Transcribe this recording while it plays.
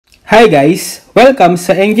Hi guys! Welcome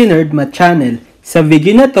sa Engineered Math channel. Sa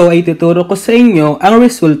video na to ay tuturo ko sa inyo ang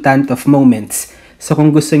resultant of moments. So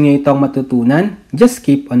kung gusto niyo itong matutunan, just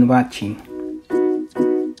keep on watching.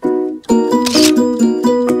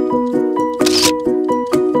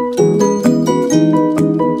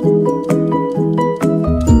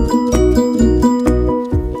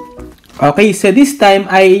 Okay, so this time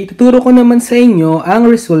ay tuturo ko naman sa inyo ang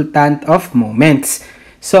resultant of moments.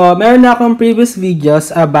 So, meron na akong previous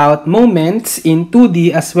videos about moments in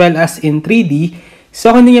 2D as well as in 3D.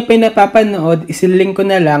 So, kung hindi nyo pa napapanood, isilink ko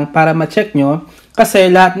na lang para ma-check nyo.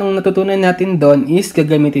 Kasi lahat ng natutunan natin doon is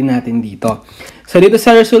gagamitin natin dito. So, dito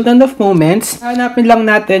sa resultant of moments, hanapin lang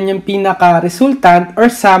natin yung pinaka-resultant or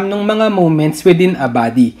sum ng mga moments within a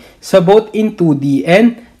body. So, both in 2D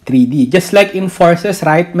and 3D. Just like in forces,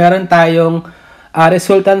 right? Meron tayong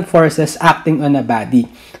resultant forces acting on a body.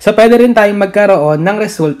 So, pwede rin tayong magkaroon ng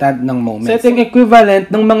resultant ng moments. So, ito yung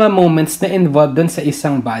equivalent ng mga moments na involved dun sa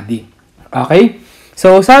isang body. Okay?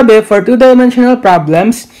 So, sabi, for two-dimensional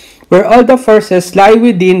problems, where all the forces lie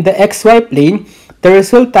within the xy plane, the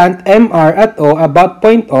resultant MR at O about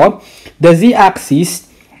point O, the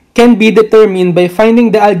z-axis, can be determined by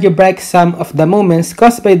finding the algebraic sum of the moments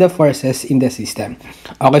caused by the forces in the system.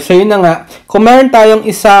 Okay, so yun na nga. Kung meron tayong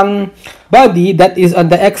isang body that is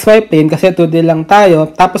on the xy plane, kasi 2D lang tayo,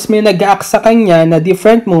 tapos may nag-act sa kanya na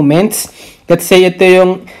different moments, let's say ito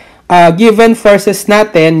yung given forces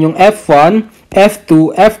natin, yung F1,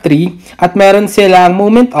 F2, F3, at meron silang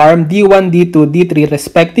moment arm, D1, D2, D3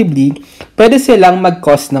 respectively, pwede silang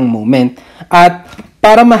mag-cause ng moment. At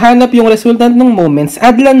para mahanap yung resultant ng moments,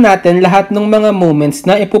 add lang natin lahat ng mga moments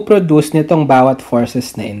na ipoproduce nitong bawat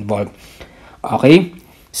forces na involved. Okay?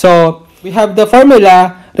 So, we have the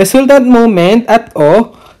formula, resultant moment at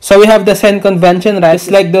O. So, we have the sign convention, right? Just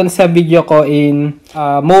like doon sa video ko in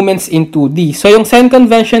moments in 2D. So, yung sign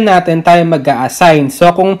convention natin, tayo mag-a-assign. So,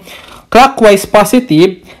 kung clockwise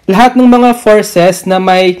positive, lahat ng mga forces na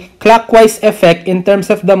may clockwise effect in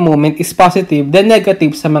terms of the moment is positive, then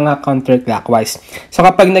negative sa mga counterclockwise. So,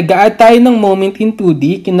 kapag nag-a-add tayo ng moment in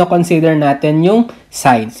 2D, kino-consider natin yung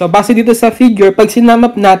sign. So, base dito sa figure, pag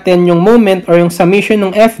sinamap natin yung moment or yung summation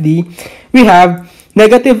ng FD, we have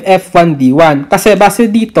negative F1 D1. Kasi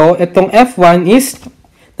base dito, itong F1 is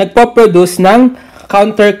nagpo-produce ng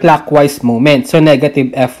counterclockwise moment. So,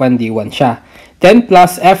 negative F1 D1 siya. 10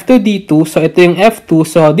 plus F2 D2, so ito yung F2,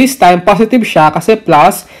 so this time positive siya kasi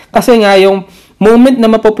plus, kasi nga yung moment na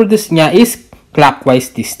mapoproduce niya is clockwise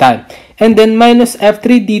this time. And then minus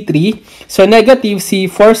F3 D3, so negative si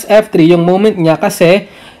force F3 yung moment niya kasi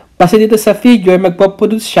dito sa figure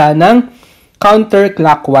magpoproduce siya ng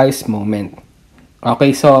counterclockwise moment.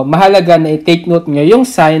 Okay, so mahalaga na i-take note nyo yung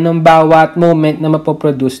sign ng bawat moment na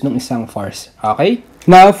mapoproduce ng isang force. Okay?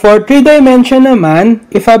 Now, for 3-dimension naman,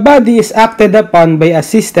 if a body is acted upon by a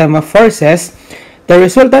system of forces, the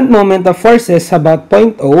resultant moment of forces about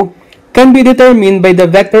point O can be determined by the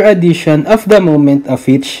vector addition of the moment of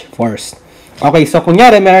each force. Okay, so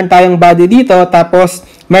kunyari, meron tayong body dito, tapos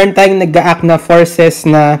meron tayong nag-act na forces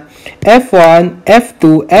na F1,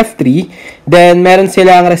 F2, F3, then meron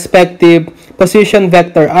silang respective position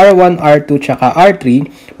vector R1, R2, tsaka R3.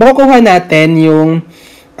 Makukuha natin yung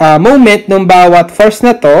moment ng bawat force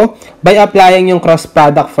na to by applying yung cross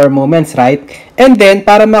product for moments, right? And then,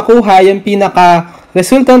 para makuha yung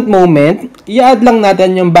pinaka-resultant moment, i-add lang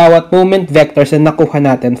natin yung bawat moment vectors na nakuha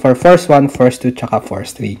natin for force 1, force 2, tsaka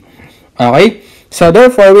force 3. Okay? So,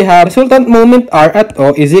 therefore, we have resultant moment R at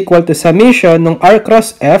O is equal to summation ng R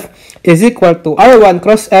cross F is equal to R1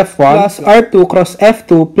 cross F1 plus R2 cross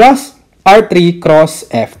F2 plus R3 cross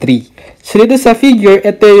F3. So, dito sa figure,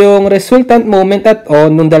 ito yung resultant moment at O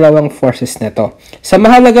ng dalawang forces na to. So,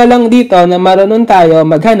 mahalaga lang dito na marunong tayo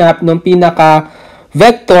maghanap ng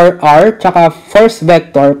pinaka-vector R tsaka force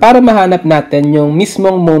vector para mahanap natin yung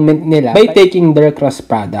mismong moment nila by taking their cross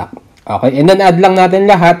product. Okay? And then, add lang natin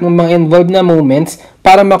lahat ng mga involved na moments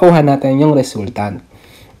para makuha natin yung resultant.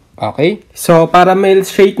 Okay? So, para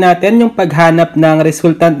ma-illustrate natin yung paghanap ng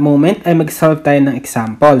resultant moment ay mag-solve tayo ng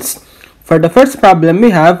examples. For the first problem,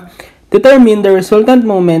 we have determine the resultant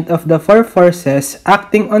moment of the four forces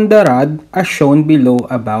acting on the rod as shown below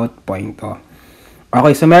about point O.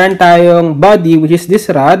 Okay, so meron tayong body which is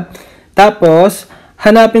this rod. Tapos,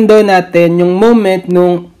 hanapin daw natin yung moment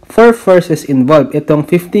ng four forces involved. Itong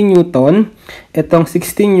 50 Newton, itong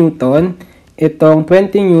 60 Newton, itong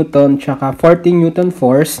 20 Newton, tsaka 40 Newton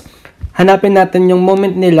force. Hanapin natin yung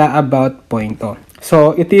moment nila about point O.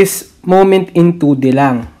 So, it is moment in 2D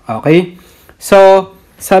lang. Okay? So,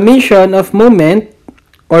 summation of moment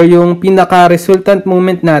or yung pinaka-resultant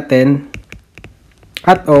moment natin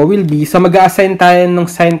at O will be, so mag-a-assign tayo ng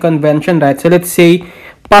sign convention, right? So let's say,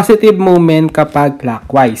 positive moment kapag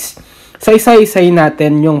clockwise. So isa-isay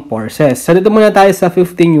natin yung forces. So dito muna tayo sa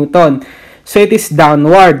 50 Newton. So it is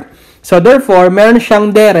downward. So therefore, meron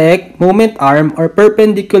siyang direct moment arm or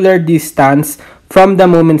perpendicular distance from the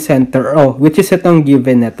moment center O, which is itong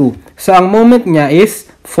given na 2. So ang moment niya is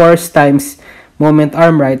force times moment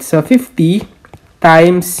arm, right? So 50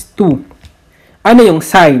 times 2. Ano yung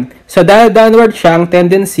sign? So dahil downward siya, ang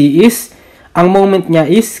tendency is, ang moment niya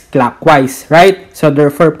is clockwise, right? So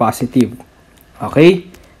therefore, positive. Okay?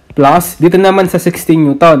 Plus, dito naman sa 16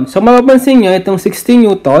 Newton. So mapapansin nyo, itong 16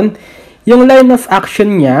 Newton, yung line of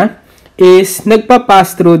action niya is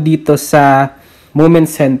nagpa-pass through dito sa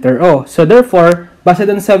moment center O. So therefore, basta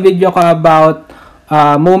dun sa video ko about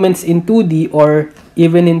moments in 2D or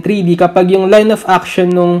even in 3D, kapag yung line of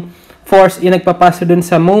action nung force ay nagpapasa dun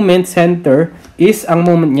sa moment center is ang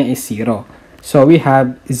moment niya is 0. So we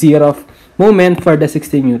have 0 moment for the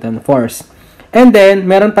 16 Newton force. And then,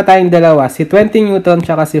 meron pa tayong dalawa, si 20 Newton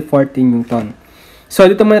tsaka si 40 Newton. So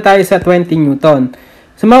dito muna tayo sa 20 Newton.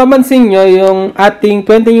 So mapapansin nyo, yung ating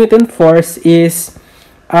 20 Newton force is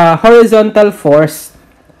horizontal force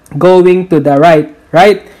going to the right,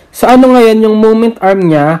 right? So ano ngayon yung moment arm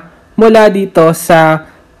niya mula dito sa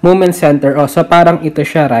moment center O. So parang ito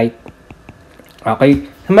siya, right? Okay.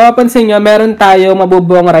 So mapapansin nyo, meron tayong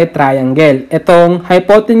mabubuong right triangle. Itong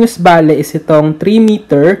hypotenuse bale is itong 3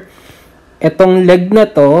 meter. Itong leg na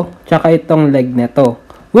to, tsaka itong leg na to.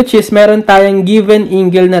 Which is, meron tayong given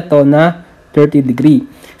angle na to na 30 degree.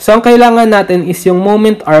 So, ang kailangan natin is yung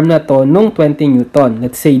moment arm na to nung 20 Newton.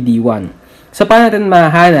 Let's say D1. So, paano natin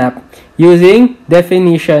mahanap? Using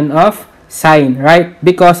definition of sine, right?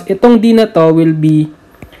 Because itong D na to will be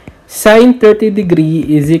sine 30 degree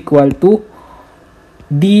is equal to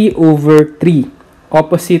D over 3.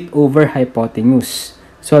 Opposite over hypotenuse.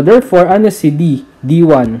 So, therefore, ano si D?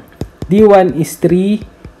 D1. D1 is 3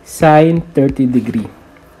 sine 30 degree.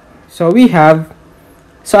 So, we have,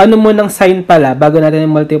 so ano mo ng sine pala bago natin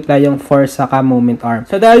i-multiply yung force saka moment arm.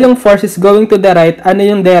 So, dahil yung force is going to the right, ano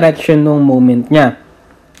yung direction ng moment niya?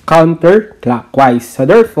 Counterclockwise. So,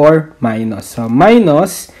 therefore, minus. So,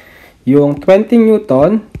 minus yung 20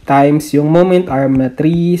 Newton times yung moment arm na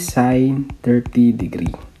 3 sine 30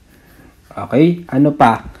 degree. Okay? Ano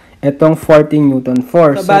pa? Itong 40 Newton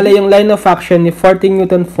force. So, bale yung line of action ni 40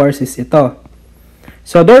 Newton force is ito.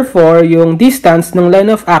 So, therefore, yung distance ng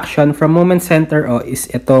line of action from moment center O is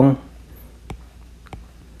itong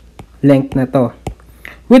length na to.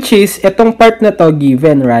 Which is, itong part na to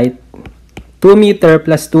given, right? 2 meter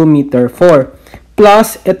plus 2 meter, 4.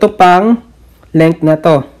 Plus, ito pang length na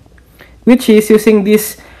to. Which is, using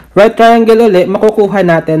this right triangle ulit, makukuha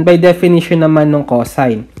natin by definition naman ng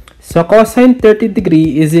cosine. So, cosine 30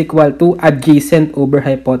 degree is equal to adjacent over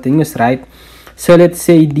hypotenuse, right? So, let's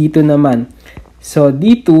say D2 naman. So,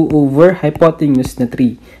 D2 over hypotenuse na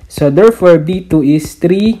 3. So, therefore, D2 is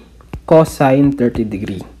 3 cosine 30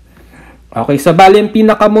 degree. Okay, so bali yung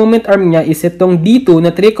pinaka-moment arm niya is itong D2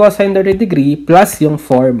 na 3 cosine 30 degree plus yung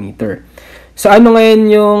 4 meter. So, ano ngayon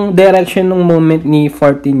yung direction ng moment ni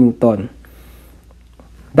 40 Newton?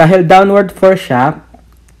 Dahil downward force siya,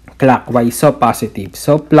 clockwise, so positive.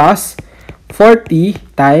 So, plus 40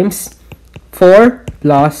 times 4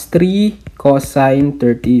 plus 3 cosine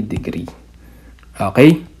 30 degree.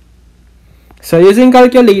 Okay? So, using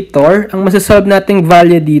calculator, ang masasolve nating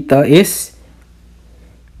value dito is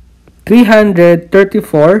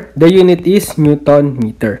 334. The unit is Newton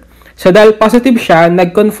meter. So, dahil positive siya,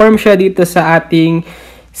 nag-confirm siya dito sa ating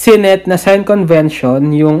sinet na sign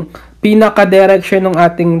convention, yung pinaka-direction ng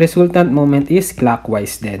ating resultant moment is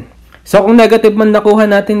clockwise din. So, kung negative man nakuha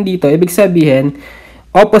natin dito, ibig sabihin,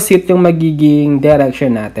 opposite yung magiging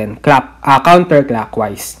direction natin.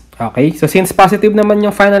 Counterclockwise. Okay? So, since positive naman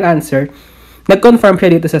yung final answer, nag-confirm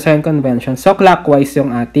siya dito sa sign convention. So, clockwise yung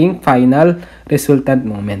ating final resultant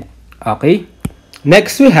moment. Okay?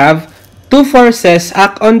 Next, we have two forces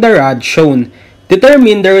act on the rod shown.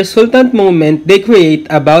 Determine the resultant moment they create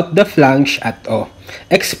about the flange at O.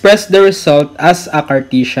 Express the result as a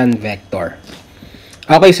Cartesian vector.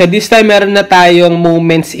 Okay, so this time meron na tayong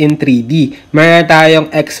moments in 3D. Meron na tayong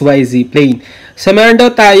XYZ plane. So meron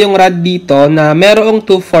daw tayong rod dito na merong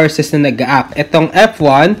two forces na nag-act. Itong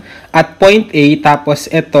F1 at point A, tapos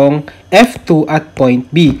itong F2 at point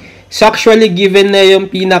B. So actually given na yung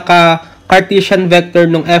pinaka Cartesian vector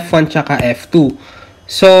ng F1 tsaka F2.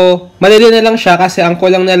 So, madali na lang siya kasi ang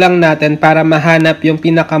kulang na lang natin para mahanap yung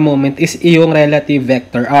pinaka-moment is yung relative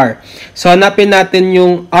vector R. So, hanapin natin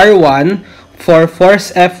yung R1 for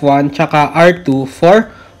force F1 tsaka R2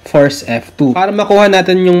 for force F2. Para makuha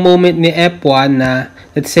natin yung moment ni F1 na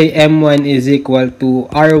let's say M1 is equal to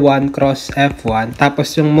R1 cross F1.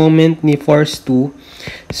 Tapos yung moment ni force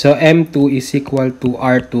 2, so M2 is equal to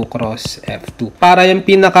R2 cross F2. Para yung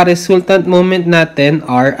pinaka-resultant moment natin,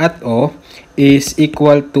 R at O, is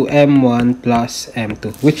equal to M1 plus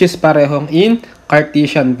M2. Which is parehong in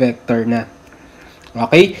Cartesian vector na.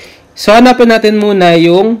 Okay? So, hanapin natin muna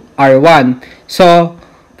yung R1. So,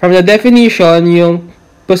 from the definition, yung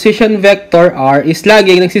position vector R is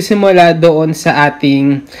laging nagsisimula doon sa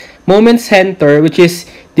ating moment center, which is,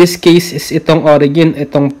 this case is itong origin,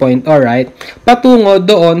 itong point, alright, patungo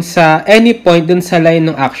doon sa any point dun sa line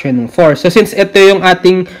ng action ng force. So, since ito yung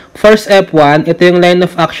ating force F1, ito yung line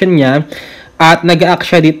of action niya, at nag-act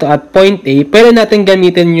siya dito at point A, pwede natin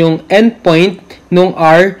gamitin yung endpoint nung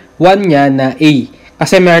R1 niya na A.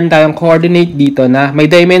 Kasi meron tayong coordinate dito na may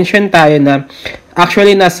dimension tayo na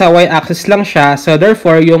actually nasa y-axis lang siya. So,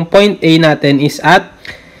 therefore, yung point A natin is at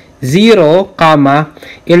 0,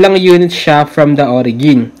 ilang units siya from the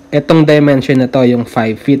origin. Itong dimension na to, yung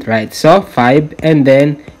 5 feet, right? So, 5 and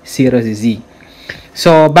then 0 z.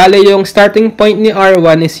 So, bale yung starting point ni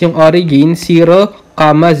R1 is yung origin, 0,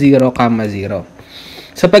 0, 0.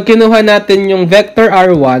 So, pag kinuha natin yung vector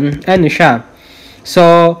R1, ano siya? So,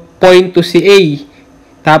 point 2 si A.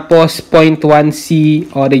 Tapos, point 1 si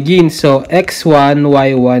origin. So, x1,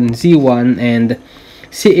 y1, z1, and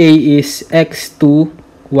si A is x2,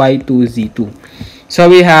 y2, z2. So,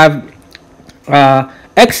 we have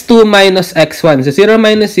x2 minus x1. So, 0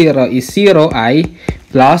 minus 0 is 0i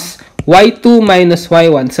plus y2 minus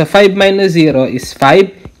y1. So, 5 minus 0 is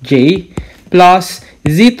 5j plus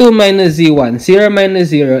z2 minus z1. 0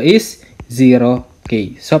 minus 0 is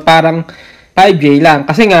 0k. So, parang 5j lang.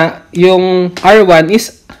 Kasi nga, yung R1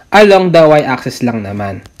 is along the y-axis lang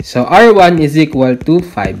naman. So, R1 is equal to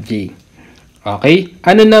 5j. Okay?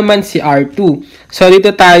 Ano naman si R2? So,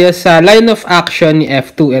 dito tayo sa line of action ni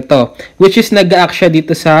F2. Ito. Which is nag-act siya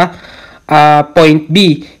dito sa point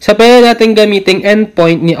B. So, pwede natin gamiting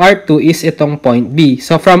endpoint ni R2 is itong point B.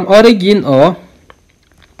 So, from origin O,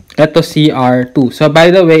 ito si R2. So,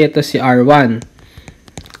 by the way, ito si R1.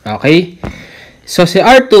 Okay? So, si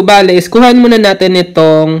R2, bale, is kuhan muna natin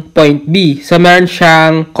itong point B. So, meron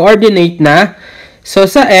siyang coordinate na. So,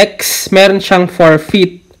 sa X, meron siyang 4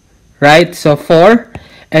 feet. Right? So, 4.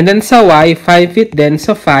 And then sa Y, 5 feet din.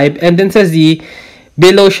 So, 5. And then sa Z,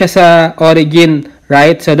 below siya sa origin.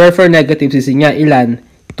 Right? So, therefore, negative Z niya. Ilan?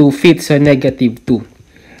 2 feet. So, negative 2.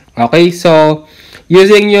 Okay? So,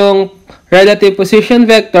 using yung relative position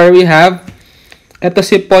vector, we have ito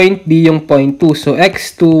si point B, yung point 2. So,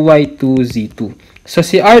 x2, y2, z2. So,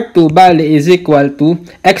 si R2, bali, is equal to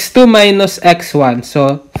x2 minus x1.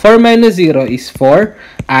 So, 4 minus 0 is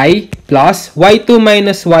 4i plus y2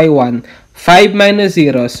 minus y1. 5 minus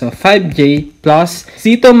 0. So, 5j plus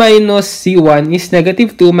z2 minus z1 is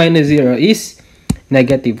negative 2 minus 0 is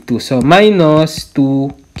negative 2. So, minus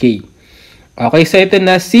 2k. Okay, so ito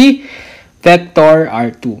na si vector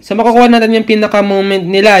R2. So, makukuha natin yung pinaka-moment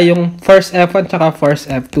nila, yung first F1 tsaka first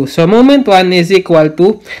F2. So, moment 1 is equal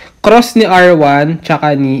to cross ni R1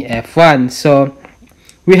 tsaka ni F1. So,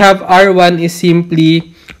 we have R1 is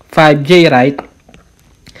simply 5J, right?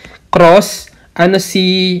 Cross, ano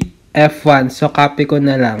si F1? So, copy ko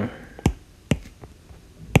na lang.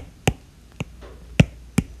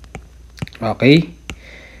 Okay.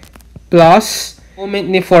 Plus,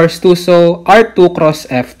 moment ni force 2. So, R2 cross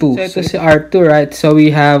F2. So, si R2, right? So,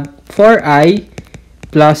 we have 4i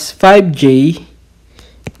plus 5j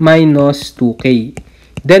minus 2k.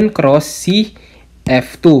 Then, cross si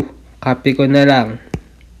F2. Copy ko na lang.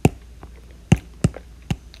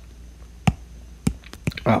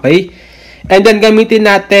 Okay? And then, gamitin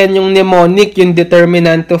natin yung mnemonic, yung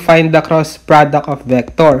determinant to find the cross product of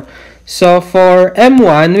vector. So, for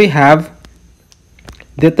M1, we have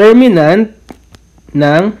determinant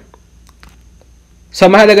ng, so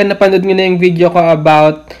mahalaga na panood nyo na yung video ko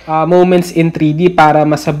about moments in 3D para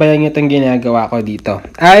masabayan nyo itong ginagawa ko dito.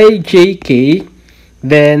 I, J, K,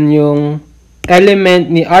 then yung element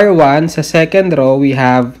ni R1 sa second row, we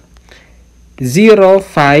have 0,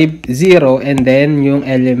 5, 0, and then yung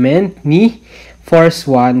element ni force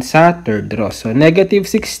 1 sa third row. So, negative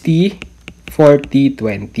 60, 40,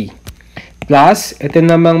 20. Plus, ito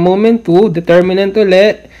namang moment 2, determinant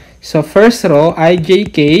ulit. So, first row, I, J,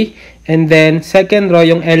 K, and then second row,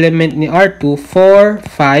 yung element ni R2, 4,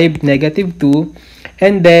 5, negative 2,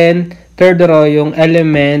 and then third row, yung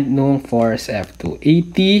element nung force F2,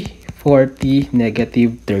 80, 40,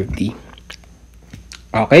 negative 30.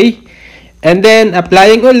 Okay? And then,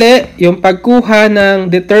 applying uli, yung pagkuha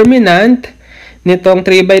ng determinant nitong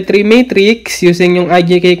 3 by 3 matrix using yung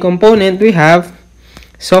IJK component, we have,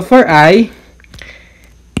 so for I,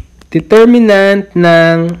 determinant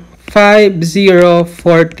ng 5, 0,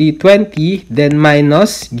 40, 20, then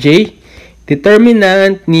minus J,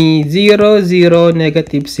 determinant ni 0, 0,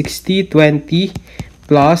 negative 60, 20,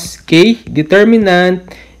 plus K, determinant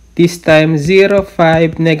this time 0,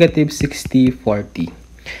 5, negative 60, 40.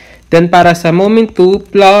 Then para sa moment 2,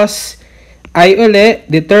 plus I uli,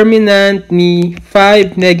 determinant ni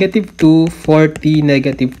 5, negative 2, 40,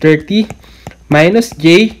 negative 30, minus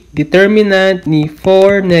J, determinant ni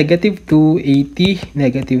 4, negative 2, 80,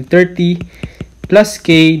 negative 30, plus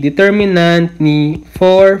K, determinant ni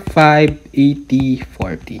 4, 5, 80,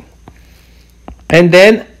 40. And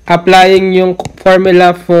then, applying yung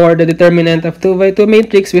formula for the determinant of 2 by 2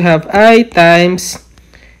 matrix, we have I times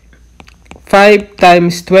 5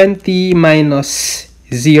 times 20 minus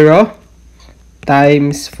 0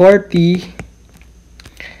 times 40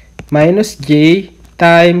 minus J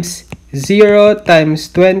times 0 times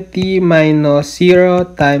 20 minus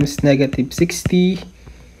 0 times negative 60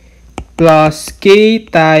 plus K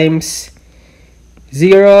times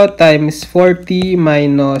 0 times 40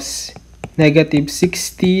 minus negative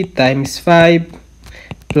 60 times 5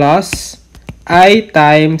 plus I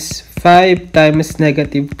times 5 times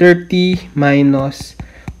negative 30 minus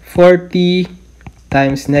 40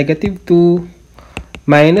 times negative 2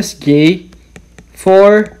 minus J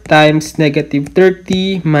 4 times negative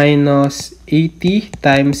 30 minus 80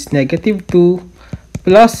 times negative 2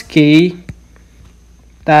 plus K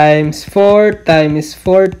times 4 times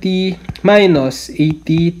 40 minus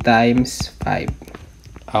 80 times 5.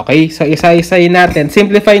 Okay, so isa-isayin natin.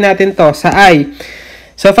 Simplify natin to sa I.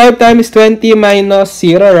 So 5 times 20 minus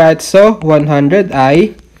 0, right? So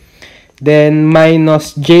 100I. Then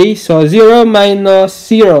minus J. So 0 minus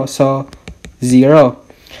 0. So 0.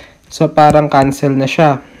 So, parang cancel na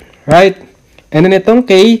siya. Right? And then itong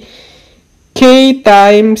K. K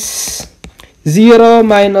times 0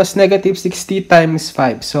 minus negative 60 times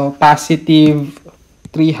 5. So, positive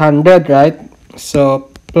 300, right?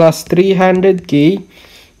 So, plus 300K.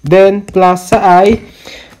 Then, plus sa I.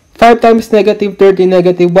 5 times negative 30,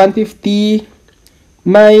 negative 150.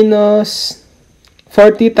 Minus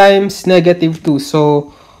 40 times negative 2.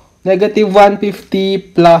 So, negative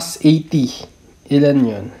 150 plus 80. Ilan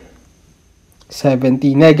yun?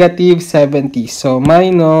 70. Negative 70. So,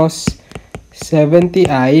 minus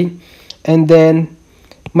 70I. And then,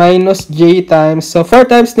 minus J times. So, 4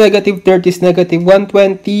 times negative 30 is negative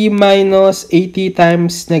 120 minus 80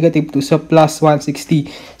 times negative 2. So, plus 160.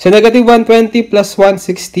 So, negative 120 plus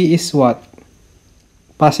 160 is what?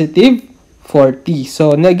 Positive 40.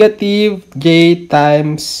 So, negative J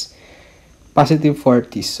times positive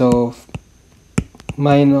 40. So,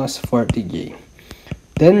 minus 40J.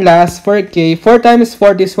 Then last, for K, 4 times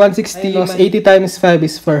 40 is 160, minus 80 times 5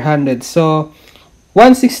 is 400. So,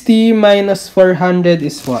 160 minus 400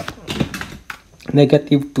 is what?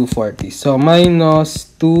 Negative 240. So,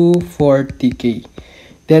 minus 240K.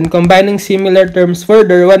 Then, combining similar terms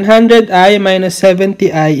further, 100I minus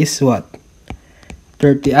 70I is what?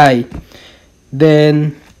 30I.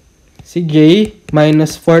 Then, si J,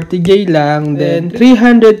 minus 40J lang. Then,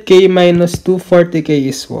 300K minus 240K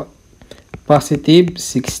is what? Positive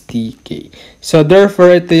 60K. So,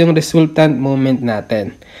 therefore, ito yung resultant moment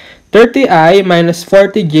natin. 30I minus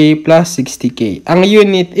 40J plus 60K. Ang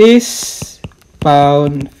unit is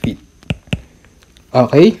pound-feet.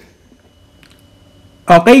 Okay?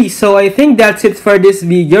 Okay, so I think that's it for this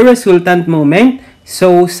video, resultant moment.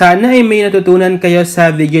 So, sana ay may natutunan kayo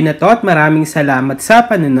sa video na to at maraming salamat sa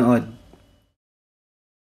panonood.